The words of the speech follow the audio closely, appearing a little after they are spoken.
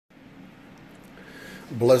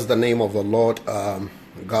Bless the name of the Lord.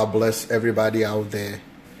 God bless everybody out there.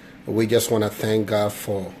 We just want to thank God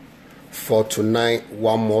for tonight,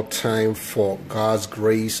 one more time, for God's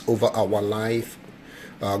grace over our life.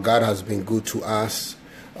 God has been good to us.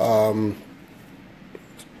 One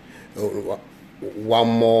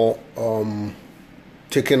more,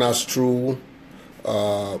 taking us through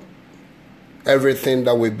everything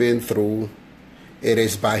that we've been through. It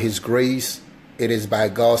is by His grace. It is by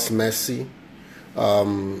God's mercy.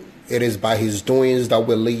 It is by His doings that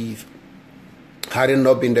we live. Had it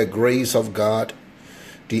not been the grace of God,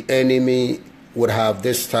 the enemy would have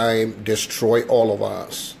this time destroyed all of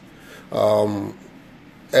us.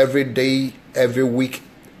 Every day, every week,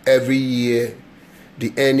 every year,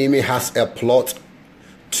 the enemy has a plot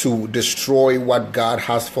to destroy what God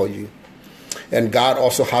has for you. And God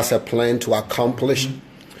also has a plan to accomplish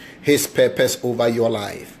His purpose over your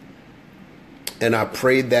life. And I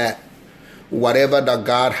pray that whatever that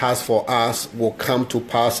God has for us will come to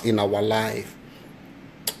pass in our life.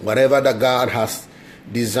 Whatever that God has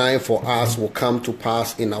designed for us will come to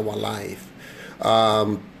pass in our life.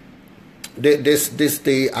 This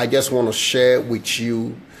day, I just want to share with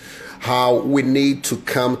you how we need to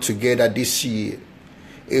come together this year.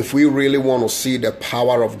 If we really want to see the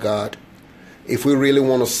power of God, if we really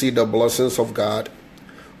want to see the blessings of God,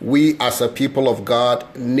 we as a people of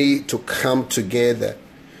God need to come together.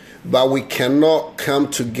 But we cannot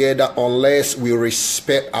come together unless we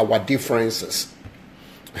respect our differences.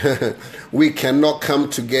 We cannot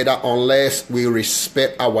come together unless we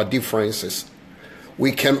respect our differences.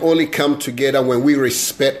 We can only come together when we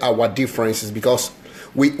respect our differences, because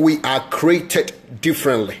we are created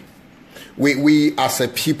differently. We as a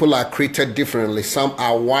people are created differently. Some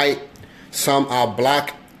are white, some are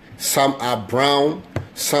black, some are brown,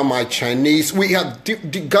 some are Chinese.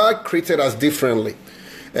 God created us differently.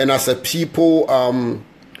 And as a people,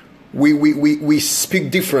 we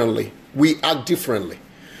speak differently. We act differently.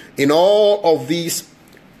 In all of these,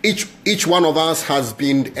 each one of us has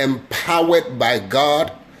been empowered by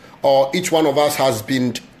God, or each one of us has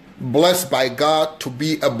been blessed by God to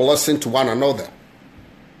be a blessing to one another.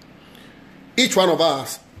 Each one of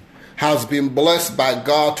us has been blessed by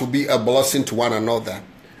God to be a blessing to one another.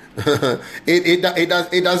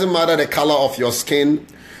 It doesn't matter the color of your skin.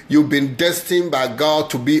 You've been destined by God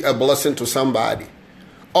to be a blessing to somebody.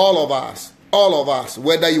 All of us,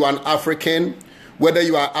 whether you are an African, whether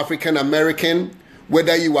you are African American,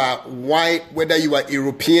 whether you are white, whether you are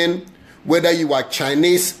European, whether you are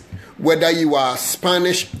Chinese, whether you are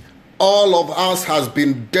Spanish, all of us has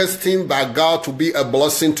been destined by God to be a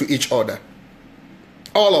blessing to each other.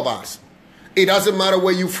 All of us. It doesn't matter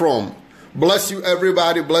where you're from. Bless you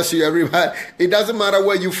everybody, bless you everybody. It doesn't matter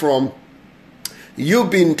where you're from. You've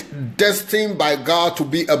been destined by God to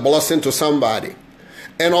be a blessing to somebody.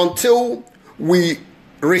 And until we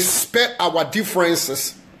respect our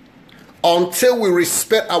differences,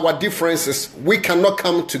 we cannot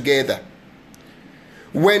come together.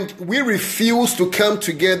 When we refuse to come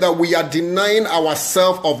together, we are denying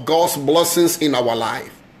ourselves of God's blessings in our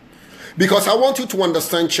life. Because I want you to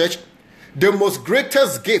understand, church, the most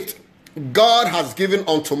greatest gift God has given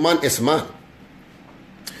unto man is man.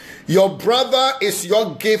 Your brother is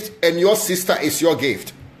your gift and your sister is your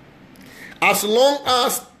gift. As long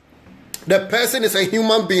as the person is a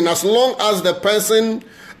human being, as long as the person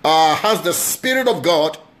has the Spirit of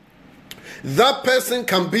God, that person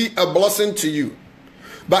can be a blessing to you.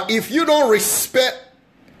 But if you don't respect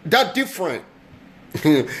that difference,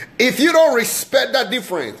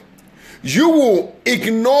 you will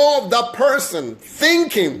ignore that person,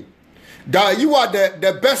 thinking that you are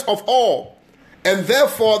the best of all. And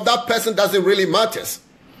therefore, that person doesn't really matter.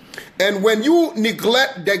 And when you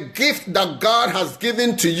neglect the gift that God has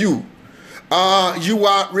given to you, you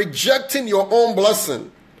are rejecting your own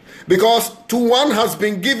blessing. Because to one has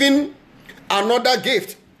been given another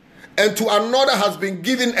gift, and to another has been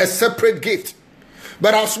given a separate gift.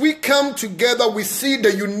 But as we come together, we see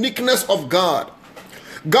the uniqueness of God.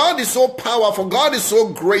 God is so powerful. God is so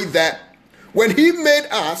great that when He made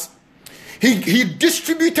us, He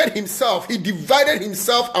distributed Himself. He divided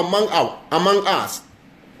Himself among us.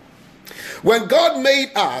 When God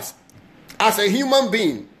made us as a human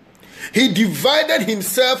being, He divided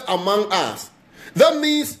Himself among us. That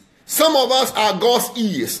means some of us are God's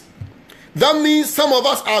ears. That means some of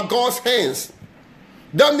us are God's hands.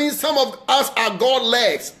 That means some of us are God's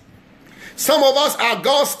legs. Some of us are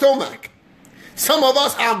God's stomach. Some of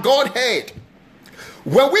us are God's head.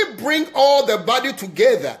 When we bring all the body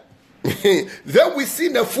together, then we see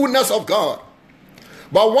the fullness of God.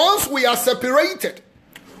 But once we are separated,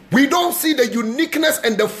 We don't see the uniqueness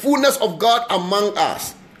and the fullness of God among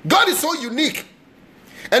us. God is so unique.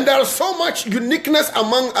 And there is so much uniqueness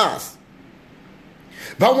among us.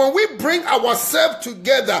 But when we bring ourselves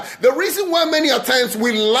together, the reason why many a times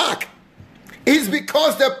we lack is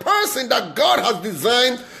because the person that God has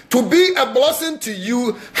designed to be a blessing to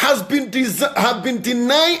you have been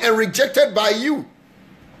denied and rejected by you.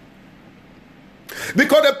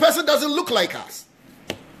 Because the person doesn't look like us.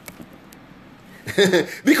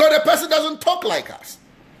 Because the person doesn't talk like us.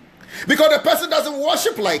 Because the person doesn't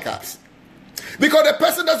worship like us. Because the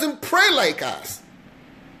person doesn't pray like us.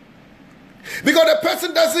 Because the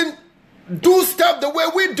person doesn't do stuff the way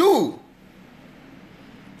we do.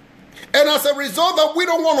 And as a result, that we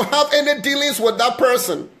don't want to have any dealings with that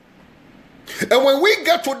person. And when we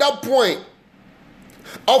get to that point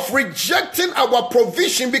of rejecting our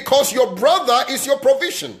provision because your brother is your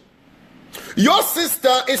provision, your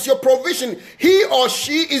sister is your provision, he or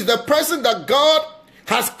she is the person that God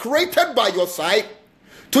has created by your side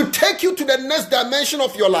to take you to the next dimension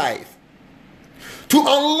of your life, to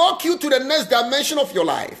unlock you to the next dimension of your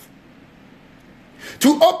life,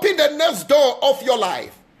 to open the next door of your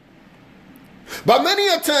life. But many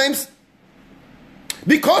a times,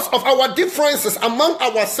 because of our differences among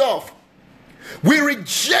ourselves, we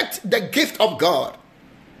reject the gift of God.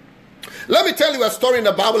 Let me tell you a story in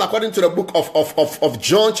the Bible according to the book of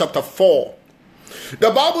John chapter 4. The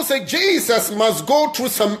Bible says Jesus must go through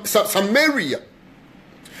Samaria.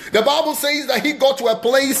 The Bible says that he got to a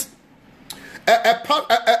place,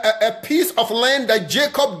 a piece of land that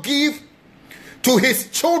Jacob gave to his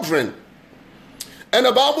children. And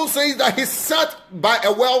the Bible says that he sat by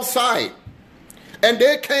a well side. And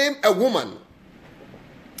there came a woman,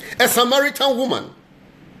 a Samaritan woman.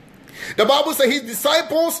 The Bible says his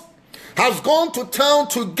disciples has gone to town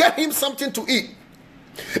to get him something to eat.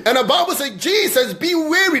 And the Bible says Jesus, being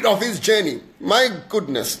wearied of his journey. My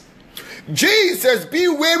goodness. Jesus,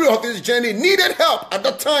 being weary of his journey, needed help at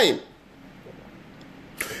that time.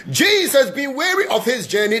 Jesus, being weary of his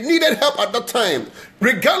journey, needed help at that time.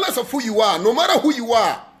 Regardless of who you are, no matter who you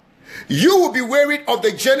are, you will be wearied of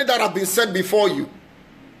the journey that has been set before you.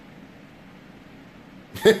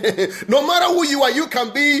 No matter who you are, you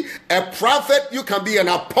can be a prophet, you can be an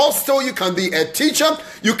apostle, you can be a teacher,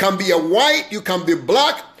 you can be a white, you can be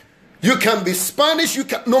black, you can be Spanish,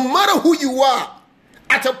 no matter who you are,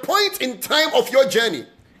 at a point in time of your journey,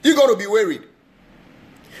 you're going to be wearied.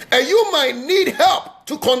 And you might need help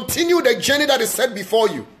to continue the journey that is set before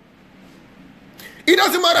you. It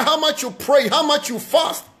doesn't matter how much you pray, how much you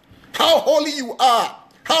fast, how holy you are,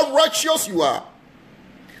 how righteous you are.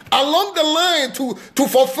 Along the line to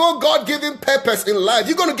fulfill God-given purpose in life,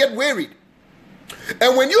 you're going to get wearied.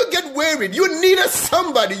 And when you get wearied, you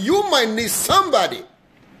might need somebody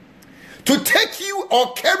to take you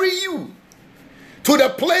or carry you to the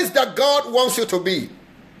place that God wants you to be.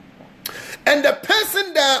 And the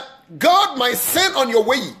person that God might send on your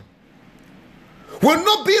way will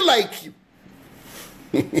not be like you,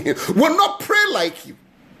 will not pray like you,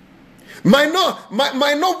 might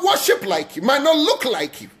not worship like you, might not look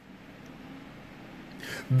like you.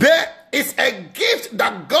 There is a gift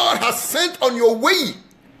that God has sent on your way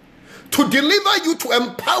to deliver you, to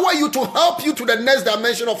empower you, to help you to the next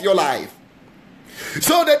dimension of your life.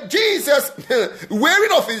 So that Jesus,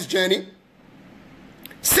 wearied of his journey,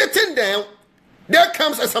 sitting down, there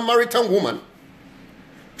comes a Samaritan woman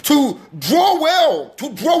to draw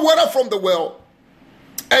water from the well.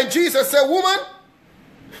 And Jesus said, woman,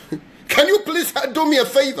 can you please do me a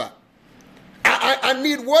favor? I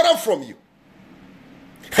need water from you.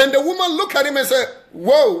 And the woman looked at him and said,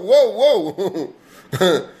 whoa.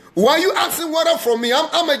 Why are you asking water from me?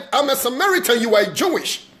 I'm a Samaritan, you are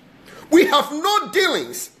Jewish. We have no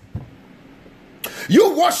dealings.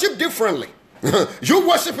 You worship differently. You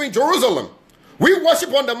worship in Jerusalem. We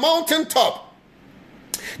worship on the mountaintop.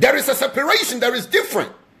 There is a separation. There is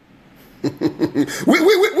different. we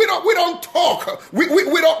don't talk.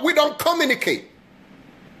 We don't communicate.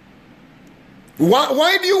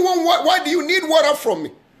 Why do you need water from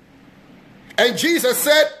me? And Jesus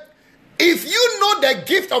said, if you know the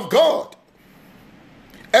gift of God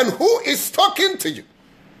and who is talking to you,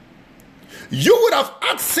 you would have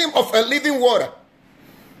asked him of a living water.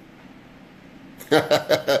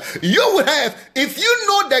 You would have, if you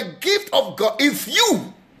know the gift of God, if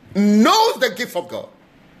you know the gift of God,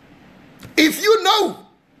 if you know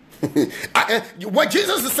what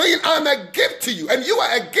Jesus is saying, I'm a gift to you and you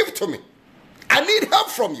are a gift to me. I need help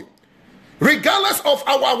from you, regardless of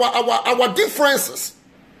our differences.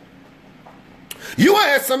 You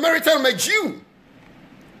are a Samaritan, I'm a Jew.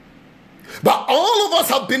 But all of us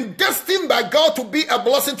have been destined by God to be a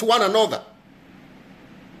blessing to one another.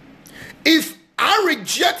 If I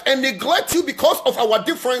reject and neglect you because of our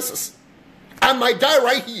differences, I might die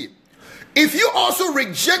right here. If you also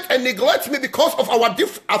reject and neglect me because of our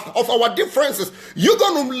differences, you're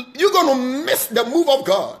gonna miss the move of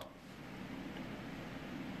God.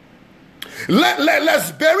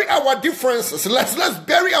 Let's bury our differences. Let's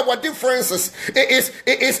bury our differences.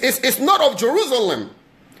 It's not of Jerusalem.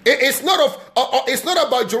 It's not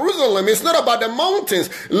about Jerusalem. It's not about the mountains.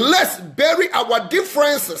 Let's bury our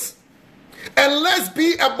differences and let's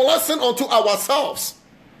be a blessing unto ourselves.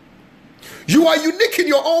 You are unique in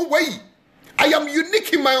your own way. I am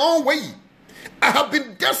unique in my own way. I have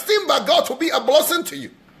been destined by God to be a blessing to you.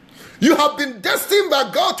 You have been destined by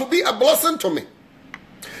God to be a blessing to me.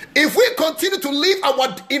 If we continue to live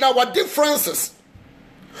in our differences,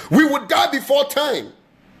 we will die before time.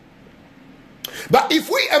 But if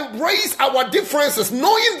we embrace our differences,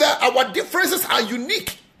 knowing that our differences are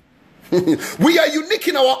unique, we are unique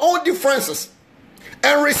in our own differences,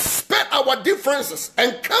 and respect our differences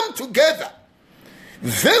and come together,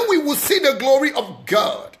 then we will see the glory of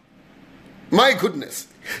God. My goodness.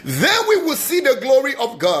 Then we will see the glory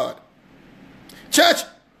of God. Church,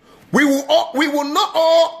 we will not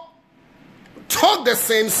all talk the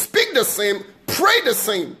same, speak the same, pray the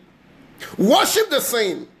same, worship the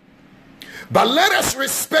same. But let us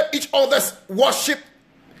respect each other's worship.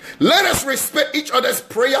 Let us respect each other's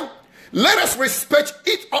prayer. Let us respect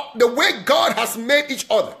the way God has made each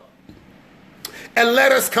other. And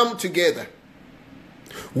let us come together.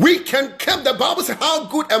 We can keep, the Bible says how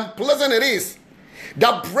good and pleasant it is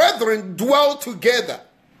that brethren dwell together.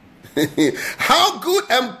 How good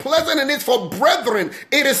and pleasant it is for brethren.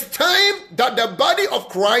 It is time that the body of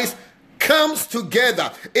Christ comes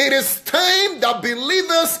together. It is time that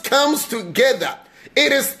believers comes together.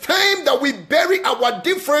 It is time that we bury our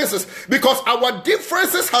differences, because our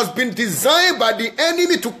differences has been designed by the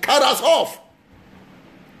enemy to cut us off.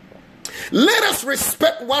 Let us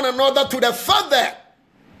respect one another to the fact that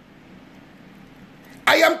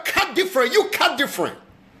I am cut different, you cut different.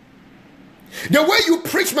 The way you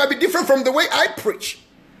preach might be different from the way I preach.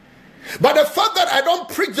 But the fact that I don't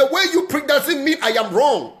preach the way you preach doesn't mean I am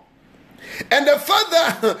wrong. And the fact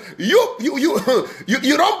that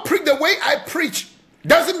you don't preach the way I preach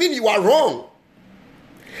doesn't mean you are wrong.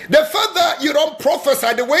 The fact that you don't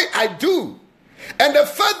prophesy the way I do, and the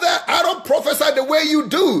fact that I don't prophesy the way you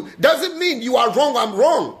do, doesn't mean you are wrong, I'm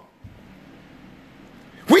wrong.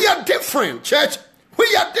 We are different, church.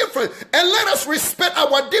 We are different. And let us respect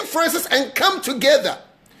our differences and come together.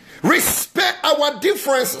 Respect our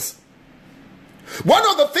differences. One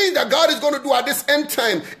of the things that God is going to do at this end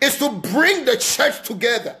time is to bring the church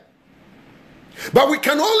together. But we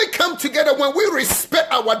can only come together when we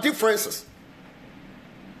respect our differences.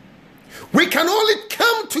 We can only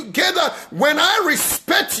come together when I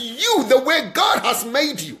respect you the way God has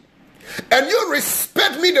made you, and you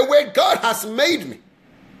respect me the way God has made me.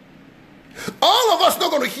 All of us not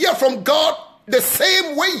going to hear from God the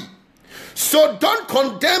same way. So don't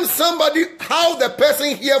condemn somebody how the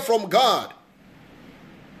person hear from God.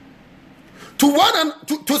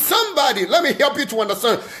 To somebody, let me help you to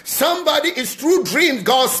understand. Somebody is through dreams.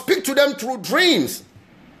 God speaks to them through dreams.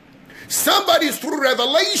 Somebody is through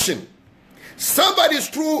revelation. Somebody is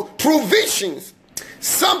through visions.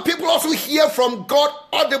 Some people also hear from God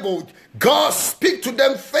audible. God speaks to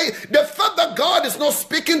them faith. The fact that God is not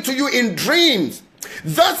speaking to you in dreams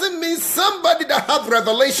doesn't mean somebody that has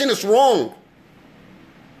revelation is wrong.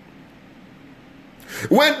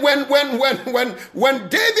 When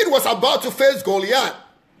David was about to face Goliath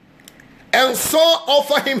and Saul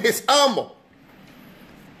offered him his armor,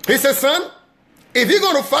 he said, son, if you're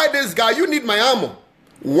going to fight this guy, you need my armor.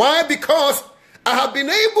 Why? Because I have been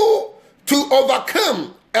able to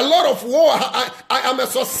overcome a lot of war. I am a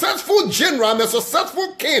successful general. I'm a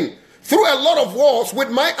successful king through a lot of wars with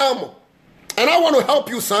my armor. And I want to help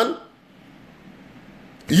you, son.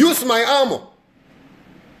 Use my armor.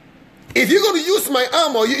 If you're going to use my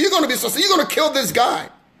armor, you're going to be successful. You're going to kill this guy.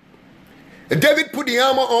 David put the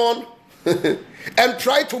armor on and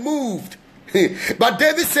tried to move. But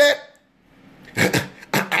David said,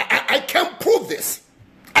 I can't prove this.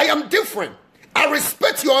 I am different. I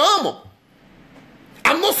respect your armor.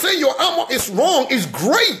 I'm not saying your armor is wrong. It's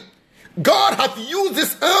great. God has used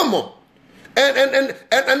this armor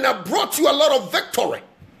and brought you a lot of victory.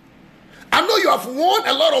 I know you have won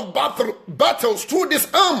a lot of battles through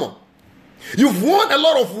this armor. You've won a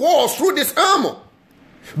lot of wars through this armor.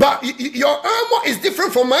 But your armor is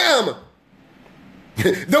different from my armor.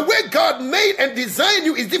 The way God made and designed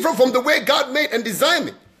you is different from the way God made and designed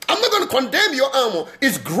me. I'm not going to condemn your armor.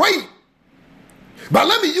 It's great. But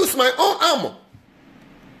let me use my own armor.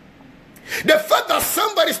 The fact that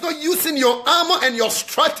somebody is not using your armor and your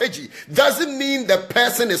strategy doesn't mean the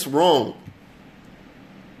person is wrong.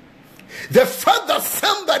 The fact that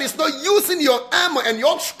somebody is not using your armor and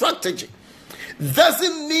your strategy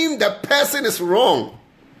doesn't mean the person is wrong.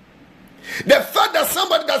 The fact that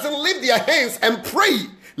somebody doesn't lift their hands and pray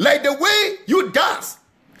like the way you does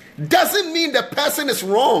doesn't mean the person is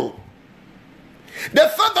wrong. The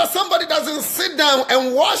fact that somebody doesn't sit down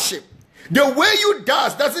and worship the way you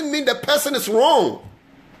does doesn't mean the person is wrong.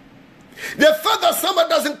 The fact that somebody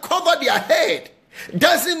doesn't cover their head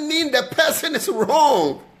doesn't mean the person is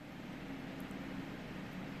wrong.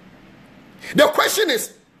 The question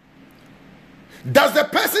is, does the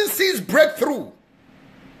person see breakthrough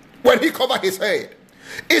when he covers his head?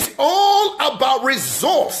 It's all about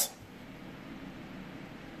resource.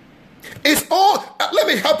 It's all, let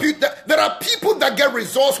me help you. There are people that get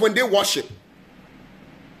resource when they worship.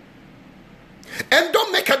 And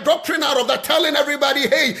don't make a doctrine out of that, telling everybody,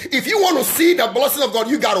 hey, if you want to see the blessing of God,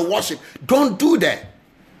 you got to worship. Don't do that.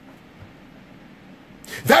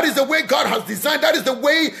 That is the way God has designed. That is the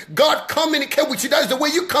way God communicates with you. That is the way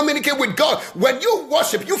you communicate with God. When you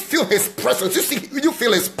worship, you feel his presence. You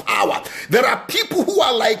feel his power. There are people who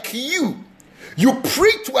are like you. You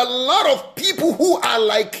preach to a lot of people who are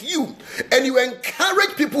like you. And you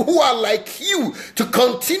encourage people who are like you to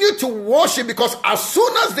continue to worship, because as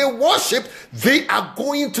soon as they worship, they are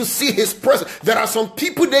going to see his presence. There are some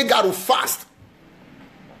people, they got to fast.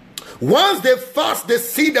 Once they fast, they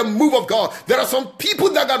see the move of God. There are some people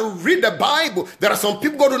that got to read the Bible. There are some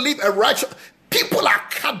people going to live a righteous. People are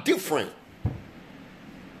cut different.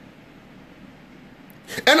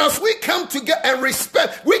 And as we come together and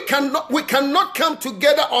respect, we cannot come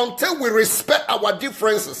together until we respect our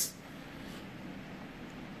differences.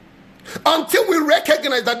 Until we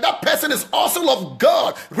recognize that that person is also of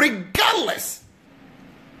God, regardless.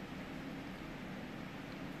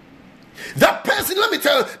 That person, let me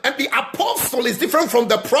tell you, and the apostle is different from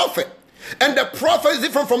the prophet. And the prophet is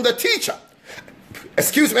different from the teacher.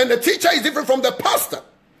 Excuse me, and the teacher is different from the pastor.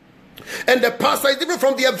 And the pastor is different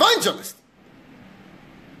from the evangelist.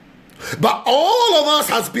 But all of us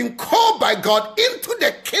has been called by God into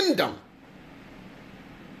the kingdom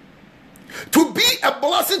to be a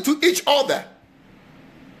blessing to each other.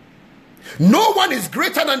 No one is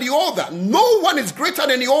greater than the other. No one is greater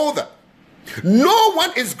than the other. No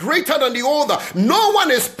one is greater than the other. No one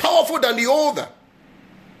is powerful than the other.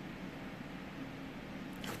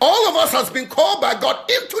 All of us has been called by God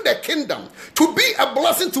into the kingdom to be a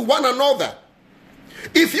blessing to one another.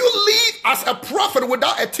 If you live as a prophet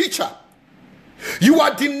without a teacher, you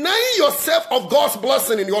are denying yourself of God's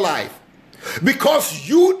blessing in your life. Because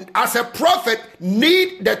you, as a prophet,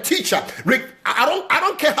 need the teacher. I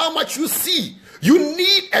don't care how much you see. You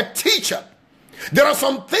need a teacher. There are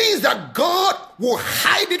some things that God will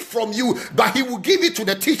hide it from you, but he will give it to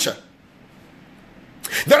the teacher.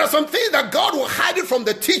 There are some things that God will hide it from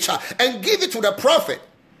the teacher and give it to the prophet.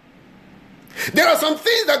 There are some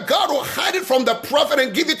things that God will hide it from the prophet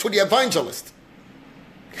and give it to the evangelist.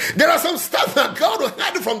 There are some stuff that God will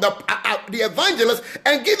hide it from the evangelist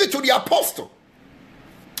and give it to the apostle.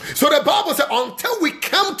 So the Bible says, until we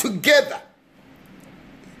come together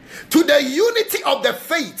to the unity of the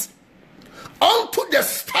faith, unto the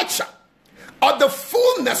stature of the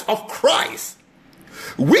fullness of Christ,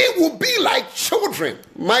 we will be like children.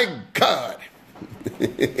 My God.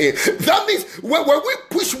 That means when we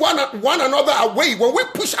push one another away, when we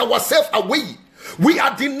push ourselves away, we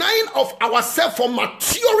are denying of ourselves from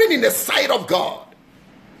maturing in the sight of God.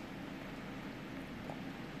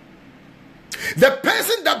 The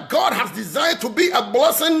person that God has desired to be a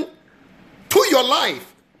blessing to your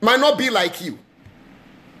life might not be like you,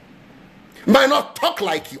 might not talk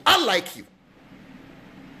like you, unlike you.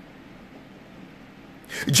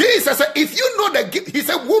 Jesus said, if you know the gift, he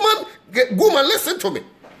said, woman, listen to me.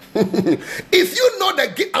 If you know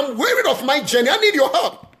the gift, I'm wearied of my journey, I need your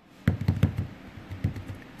help.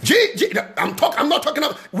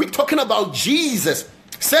 We're talking about Jesus.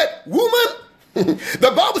 Said, woman,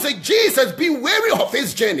 the Bible says Jesus being weary of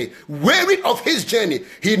his journey. Weary of his journey.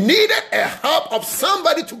 He needed a help of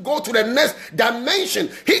somebody to go to the next dimension.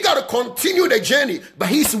 He got to continue the journey, but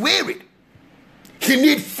he's wearied. He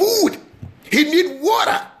need food. He need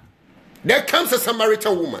water. There comes a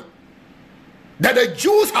Samaritan woman that the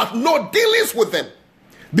Jews have no dealings with them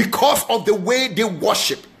because of the way they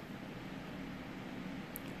worship.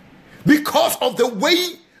 Because of the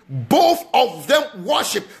way both of them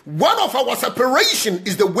worship. One of our separation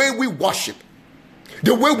is the way we worship,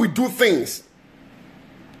 the way we do things.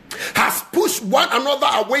 has pushed one another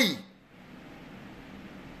away.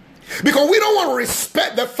 Because we don't want to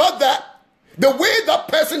respect the fact that the way that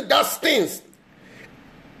person does things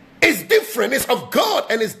is different. It's of God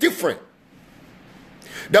and it's different.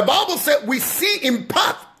 The Bible said we see in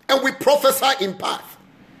part and we prophesy in part.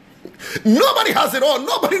 Nobody has it all.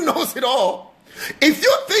 Nobody knows it all. If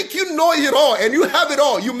you think you know it all and you have it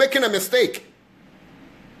all, you're making a mistake.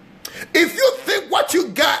 If you think what you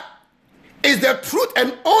got is the truth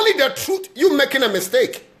and only the truth, you're making a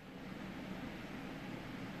mistake.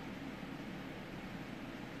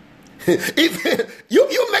 If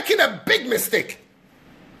you're making a big mistake.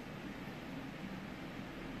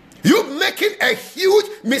 You're making a huge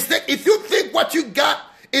mistake if you think what you got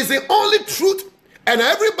is the only truth and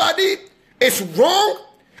everybody is wrong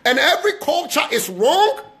and every culture is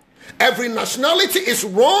wrong, every nationality is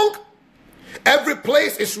wrong, every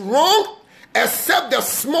place is wrong, except the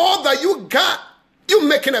small that you got. You're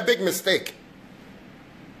making a big mistake.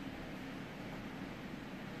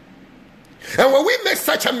 And when we make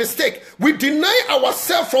such a mistake, we deny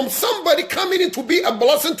ourselves from somebody coming in to be a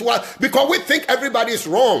blessing to us because we think everybody is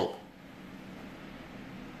wrong.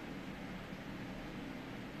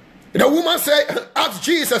 The woman said, asked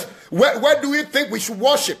Jesus, where do we think we should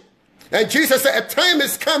worship? And Jesus said, a time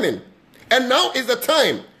is coming, and now is the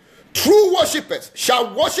time. True worshippers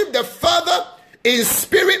shall worship the Father in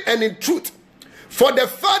spirit and in truth. For the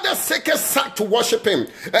Father seeketh such to worship him. And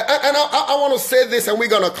I want to say this and we're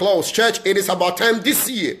going to close. Church, it is about time this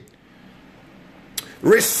year.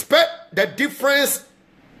 Respect the difference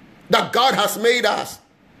that God has made us.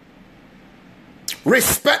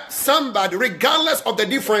 Respect somebody regardless of the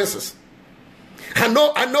differences. I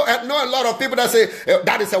know a lot of people that say,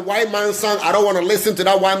 that is a white man's song. I don't want to listen to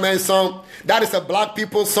that white man's song. That is a black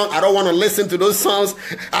people's song. I don't want to listen to those songs.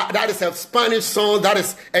 That is a Spanish song. That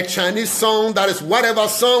is a Chinese song. That is whatever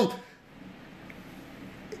song.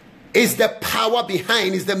 It's the power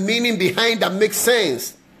behind, it's the meaning behind that makes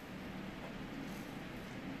sense.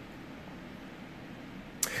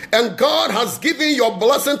 And God has given your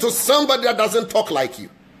blessing to somebody that doesn't talk like you.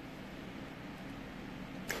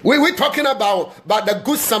 We're talking about the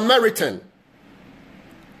Good Samaritan.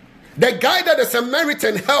 The guy that the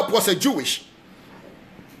Samaritan helped was a Jewish.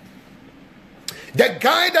 The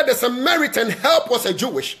guy that the Samaritan helped was a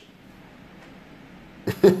Jewish.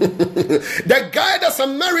 The guy that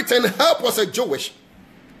Samaritan helped was a Jewish.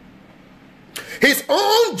 His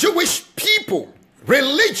own Jewish people,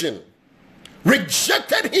 religion,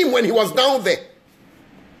 rejected him when he was down there.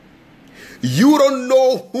 You don't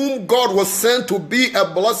know whom God was sent to be a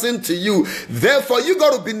blessing to you. Therefore, you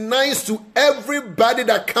got to be nice to everybody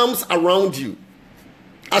that comes around you.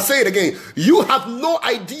 I say it again. You have no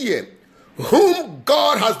idea whom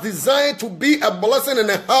God has designed to be a blessing and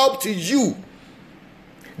a help to you.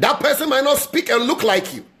 That person might not speak and look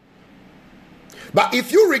like you. But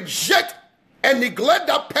if you reject and neglect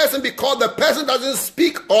that person because the person doesn't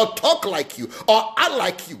speak or talk like you or act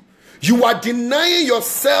like you, you are denying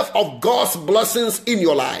yourself of God's blessings in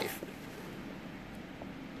your life.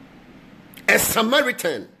 A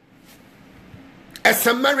Samaritan. A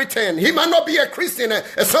Samaritan. He might not be a Christian,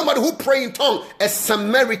 a somebody who prays in tongues. A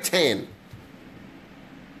Samaritan.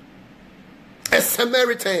 A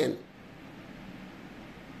Samaritan.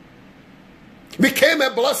 Became a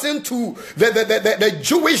blessing to the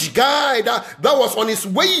Jewish guy that was on his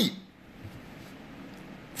way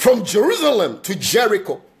from Jerusalem to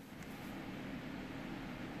Jericho.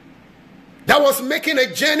 That was making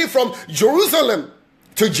a journey from Jerusalem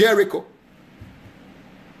to Jericho.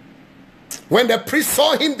 When the priest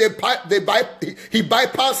saw him, he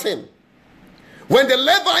bypassed him. When the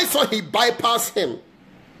Levites saw him, he bypassed him.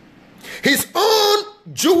 His own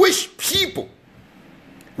Jewish people,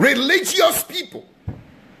 religious people,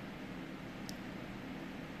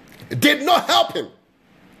 did not help him.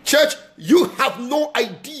 Church, you have no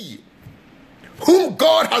idea whom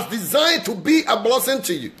God has designed to be a blessing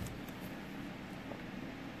to you.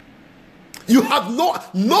 You have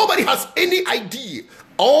nobody has any idea.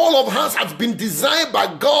 All of us have been designed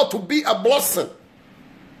by God to be a blessing.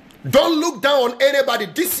 Don't look down on anybody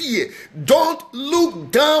this year. Don't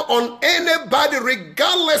look down on anybody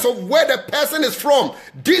regardless of where the person is from.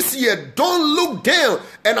 This year, don't look down.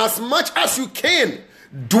 And as much as you can,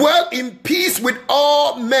 dwell in peace with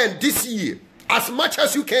all men this year. As much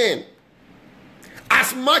as you can.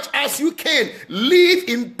 As much as you can, live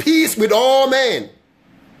in peace with all men.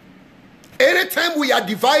 Anytime we are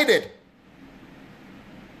divided,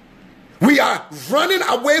 we are running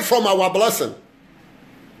away from our blessing.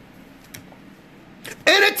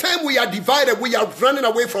 Anytime we are divided, we are running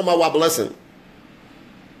away from our blessing.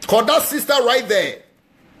 Because that sister right there,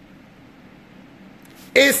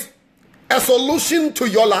 is a solution to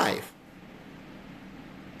your life.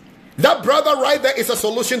 That brother right there is a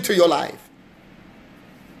solution to your life.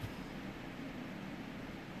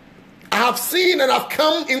 I have seen and I've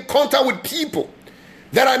come in contact with people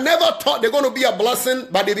that I never thought they're going to be a blessing,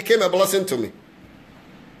 but they became a blessing to me.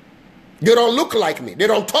 They don't look like me. They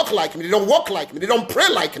don't talk like me. They don't walk like me. They don't pray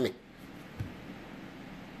like me.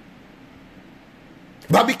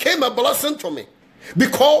 But became a blessing to me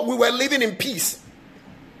because we were living in peace.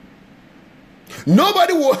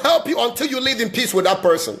 Nobody will help you until you live in peace with that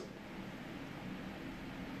person.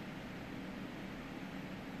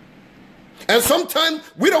 And sometimes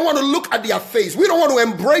we don't want to look at their face. We don't want to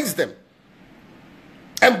embrace them.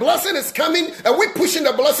 And blessing is coming, and we're pushing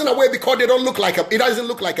the blessing away because they don't look like it doesn't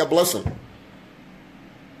look like a blessing.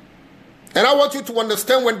 And I want you to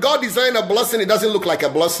understand, when God designed a blessing, it doesn't look like a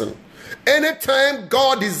blessing. Anytime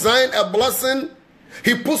God designed a blessing,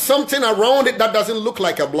 he put something around it that doesn't look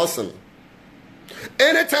like a blessing.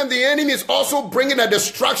 Anytime the enemy is also bringing a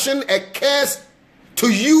destruction, a curse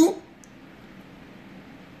to you,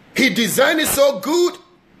 he designed it so good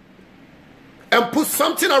and put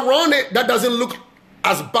something around it that doesn't look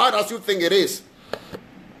as bad as you think it is.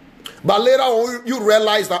 But later on, you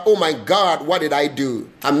realize that, oh my God, what did I do?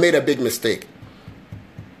 I made a big mistake.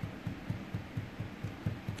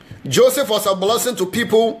 Joseph was a blessing to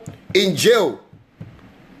people in jail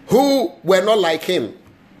who were not like him.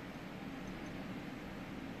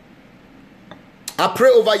 I pray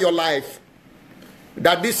over your life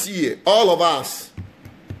that this year, all of us,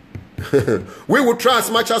 we will try as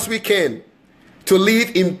much as we can to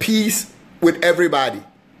live in peace with everybody.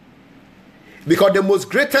 Because the most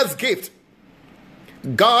greatest gift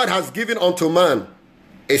God has given unto man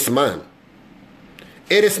is man.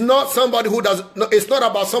 It is not somebody who does, it's not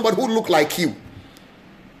about somebody who look like you,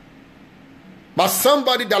 but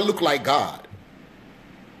somebody that look like God.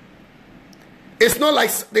 It's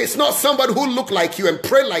not somebody who look like you and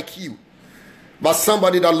pray like you, but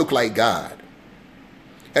somebody that look like God.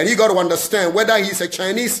 And you got to understand, whether he's a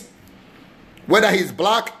Chinese, whether he's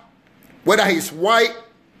black, whether he's white,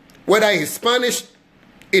 whether he's Spanish,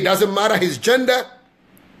 it doesn't matter his gender.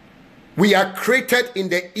 We are created in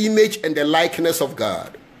the image and the likeness of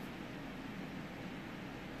God.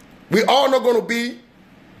 We are not going to be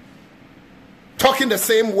talking the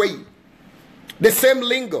same way, the same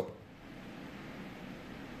lingo.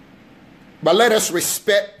 But let us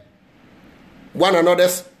respect one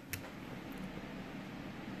another's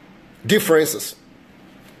differences.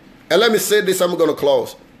 And let me say this, I'm going to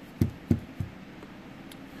close.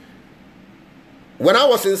 When I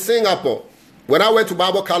was in Singapore, when I went to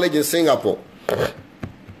Bible college in Singapore,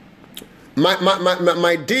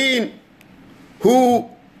 my dean, who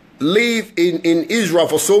lived in Israel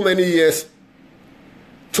for so many years,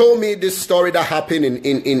 told me this story that happened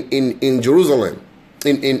in Jerusalem,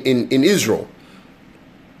 in Israel.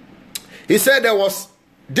 He said there was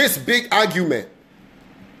this big argument,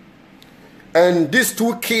 and these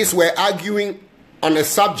two kids were arguing on a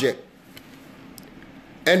subject,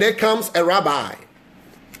 and there comes a rabbi.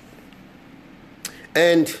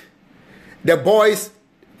 And the boys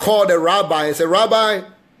called the rabbi and said, "Rabbi,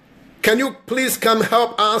 can you please come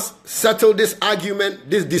help us settle this argument,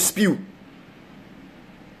 this dispute?"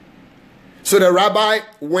 So the rabbi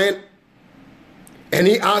went and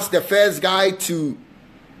he asked the first guy to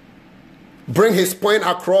bring his point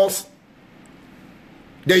across.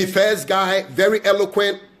 The first guy, very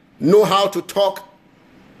eloquent, know how to talk,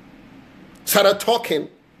 started talking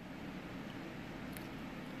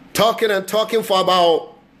and talking for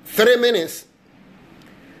about 3 minutes.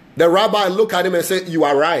 The rabbi looked at him and said, "You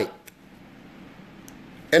are right."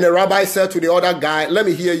 And the rabbi said to the other guy, "Let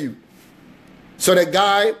me hear you." So the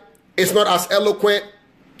guy is not as eloquent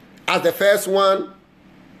as the first one,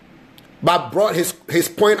 but brought his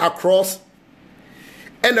point across.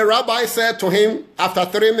 And the rabbi said to him, after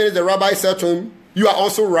 3 minutes, the rabbi said to him, "You are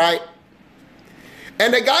also right."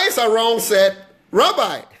 And the guys around said,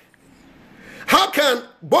 "Rabbi, how can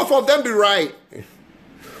both of them be right?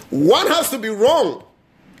 One has to be wrong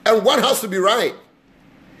and one has to be right."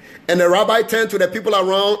 And the rabbi turned to the people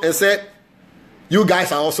around and said, "You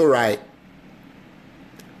guys are also right.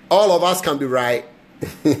 All of us can be right."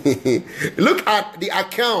 Look at the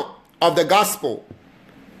account of the gospel.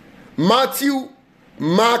 Matthew,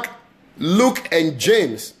 Mark, Luke, and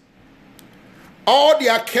James. All the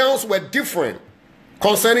accounts were different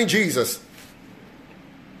concerning Jesus.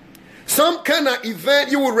 Some kind of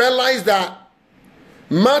event, you will realize that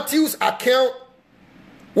Matthew's account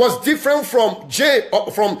was different from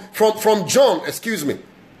John, excuse me.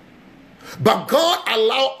 But God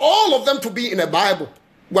allowed all of them to be in the Bible.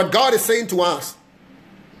 What God is saying to us.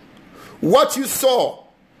 what you saw,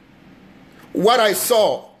 what I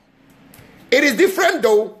saw. It is different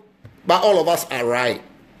though, but all of us are right.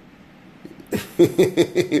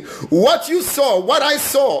 What you saw, what I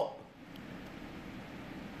saw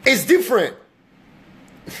is different,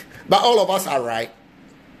 but all of us are right.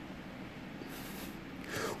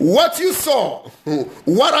 What you saw,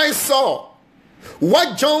 what I saw,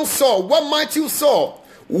 what John saw, what Matthew saw,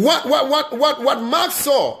 what Mark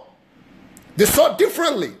saw, they saw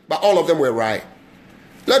differently, but all of them were right.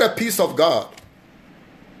 Let the peace of God,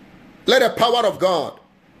 let the power of God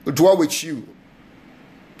dwell with you.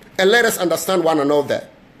 And let us understand one another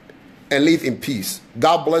and live in peace.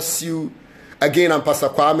 God bless you. Again, I'm Pastor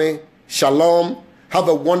Kwame. Shalom. Have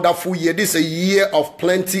a wonderful year. This is a year of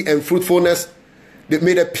plenty and fruitfulness.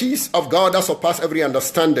 May the peace of God that surpasses every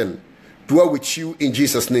understanding dwell with you in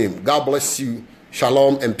Jesus' name. God bless you.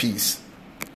 Shalom and peace.